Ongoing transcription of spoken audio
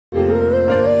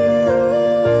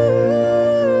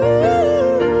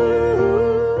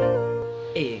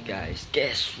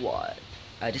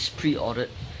I just pre-ordered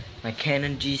my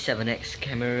Canon G7X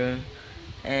camera,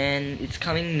 and it's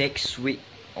coming next week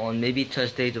on maybe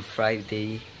Thursday to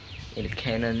Friday in the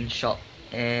Canon shop,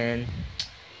 and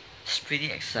just pretty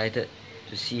excited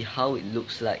to see how it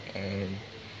looks like. And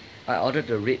I ordered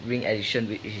the red ring edition,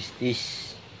 which is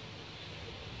this.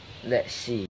 Let's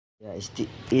see. Yeah,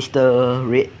 it's the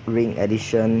red ring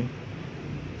edition.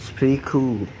 It's pretty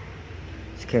cool.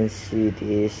 As you can see,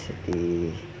 this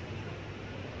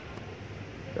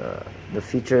the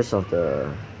features of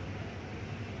the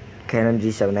Canon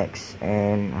G7X,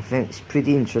 and I think it's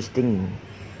pretty interesting.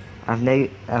 I've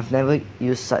never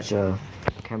used such a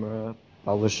camera.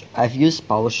 I've used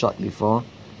PowerShot before,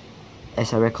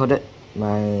 as I recorded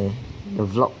the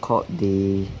vlog called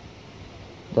the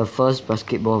first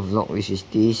basketball vlog, which is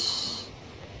this.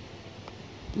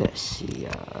 Let's see.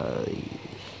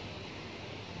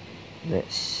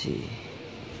 Let's see.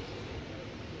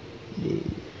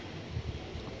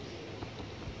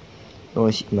 No,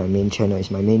 it's my main channel.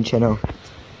 It's my main channel.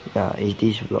 Yeah, it's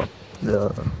this vlog.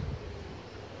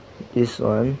 This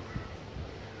one.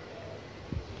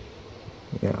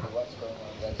 Yeah.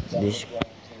 This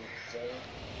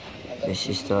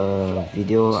is the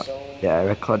video that I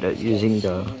recorded using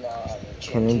the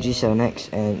Canon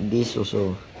G7X, and this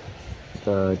also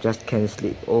the Just Can't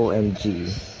Sleep OMG.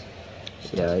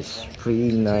 Yeah, it's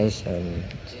pretty nice,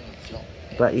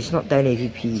 but it's not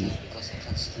 1080p.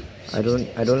 I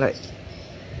don't like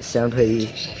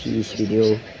 720p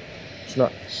video. It's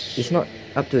not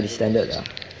up to the standard.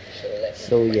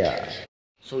 So yeah.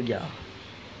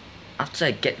 After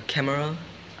I get the camera,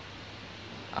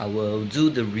 I will do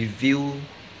the review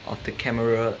of the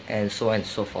camera and so on and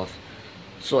so forth.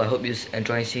 So I hope you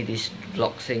enjoy seeing this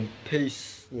vlog. Saying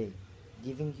peace. Yeah,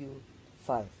 giving you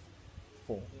 5,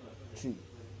 4, 3,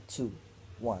 2,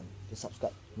 1 to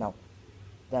subscribe now.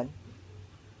 Then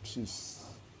peace.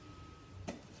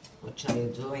 What are you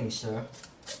doing, sir?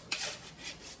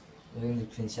 Doing the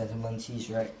chrysanthemum-teas,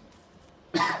 right?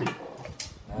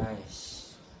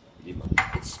 Nice.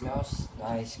 It smells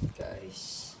nice,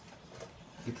 guys.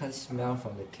 You can't smell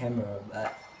from the camera,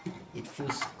 but it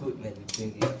feels good when you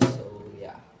drink it. So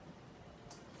yeah.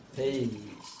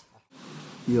 Peace.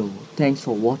 Yo, thanks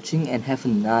for watching and have a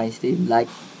nice day. Like,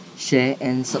 share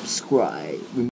and subscribe.